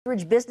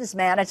Average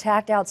businessman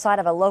attacked outside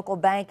of a local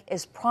bank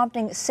is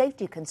prompting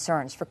safety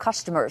concerns for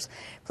customers.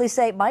 Police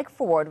say Mike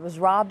Ford was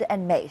robbed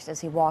and maced as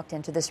he walked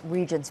into this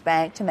Regions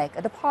Bank to make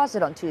a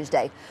deposit on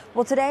Tuesday.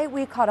 Well, today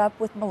we caught up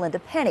with Melinda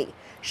Penny.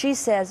 She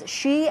says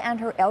she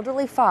and her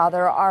elderly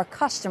father are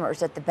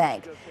customers at the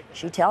bank.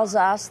 She tells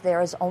us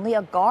there is only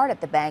a guard at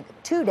the bank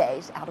 2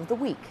 days out of the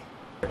week.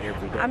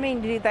 I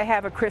mean, do they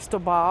have a crystal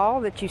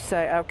ball that you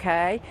say,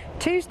 okay,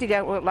 Tuesday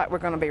don't look like we're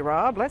going to be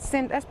robbed, let's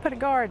put a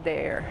guard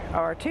there.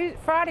 Or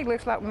Friday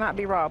looks like we might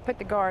be robbed, put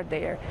the guard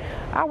there.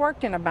 I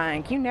worked in a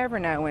bank. You never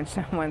know when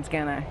someone's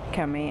going to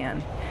come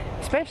in,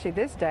 especially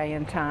this day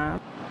and time.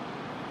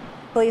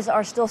 Police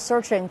are still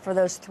searching for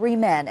those 3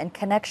 men in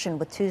connection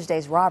with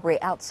Tuesday's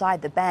robbery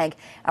outside the bank.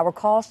 Our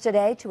calls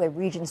today to a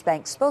Regions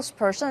Bank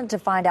spokesperson to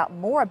find out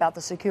more about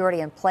the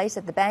security in place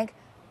at the bank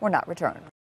were not returned.